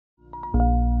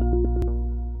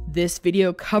This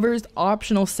video covers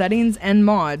optional settings and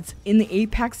mods in the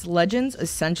Apex Legends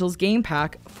Essentials game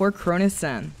pack for Cronus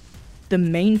Zen. The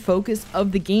main focus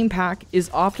of the game pack is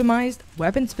optimized,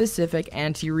 weapon-specific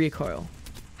anti-recoil.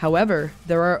 However,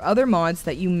 there are other mods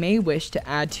that you may wish to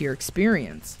add to your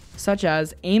experience, such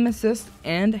as aim assist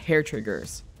and hair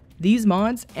triggers. These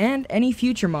mods, and any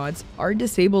future mods, are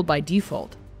disabled by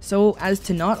default, so as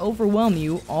to not overwhelm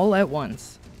you all at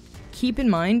once. Keep in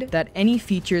mind that any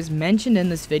features mentioned in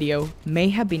this video may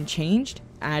have been changed,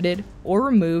 added, or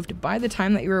removed by the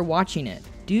time that you are watching it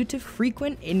due to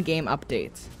frequent in-game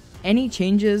updates. Any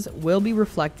changes will be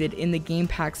reflected in the game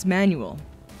pack's manual.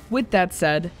 With that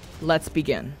said, let's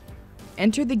begin.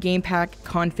 Enter the game pack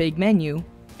config menu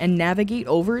and navigate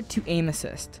over to aim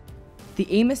assist. The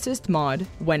aim assist mod,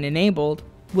 when enabled,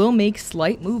 will make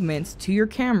slight movements to your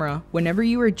camera whenever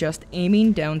you are just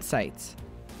aiming down sights.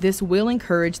 This will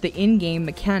encourage the in-game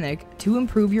mechanic to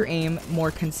improve your aim more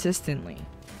consistently.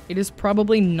 It is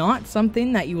probably not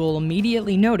something that you will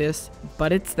immediately notice,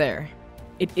 but it's there.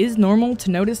 It is normal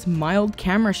to notice mild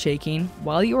camera shaking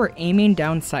while you are aiming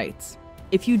down sights.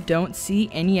 If you don't see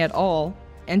any at all,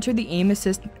 enter the aim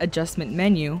assist adjustment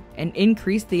menu and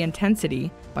increase the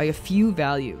intensity by a few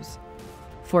values.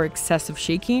 For excessive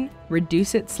shaking,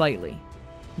 reduce it slightly.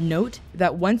 Note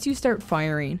that once you start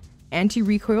firing,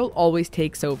 anti-recoil always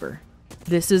takes over.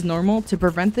 This is normal to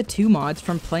prevent the two mods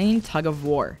from playing tug of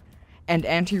war, and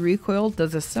anti-recoil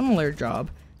does a similar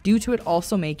job due to it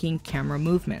also making camera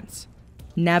movements.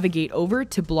 Navigate over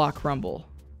to block rumble.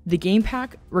 The game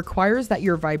pack requires that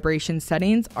your vibration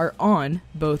settings are on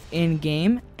both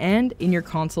in-game and in your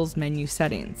console's menu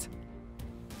settings.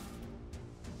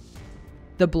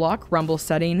 The block rumble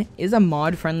setting is a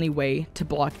mod-friendly way to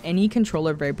block any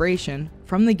controller vibration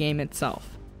from the game itself.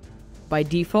 By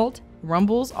default,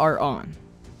 rumbles are on.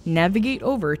 Navigate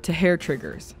over to hair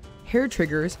triggers. Hair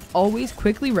triggers always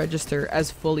quickly register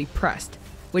as fully pressed,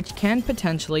 which can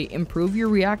potentially improve your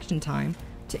reaction time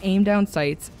to aim down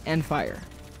sights and fire.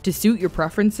 To suit your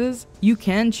preferences, you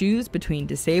can choose between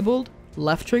disabled,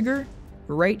 left trigger,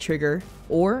 right trigger,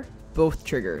 or both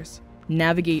triggers.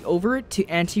 Navigate over to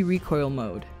anti-recoil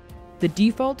mode. The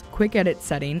default quick edit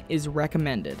setting is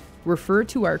recommended. Refer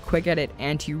to our quick edit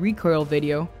anti-recoil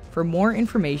video for more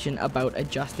information about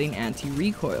adjusting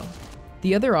anti-recoil.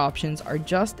 The other options are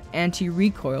just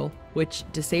anti-recoil, which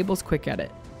disables quick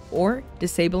edit, or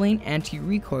disabling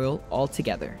anti-recoil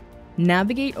altogether.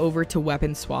 Navigate over to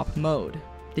weapon swap mode.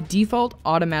 The default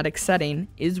automatic setting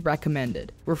is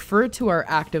recommended. Refer to our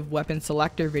active weapon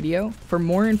selector video for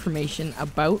more information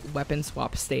about weapon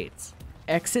swap states.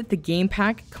 Exit the game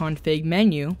pack config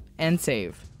menu and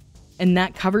save. And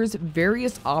that covers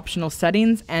various optional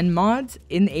settings and mods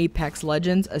in the Apex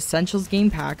Legends Essentials game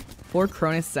pack for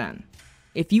Cronus Zen.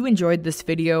 If you enjoyed this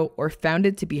video or found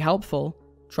it to be helpful,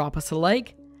 drop us a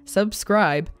like,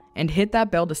 subscribe, and hit that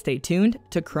bell to stay tuned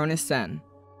to Cronus Zen.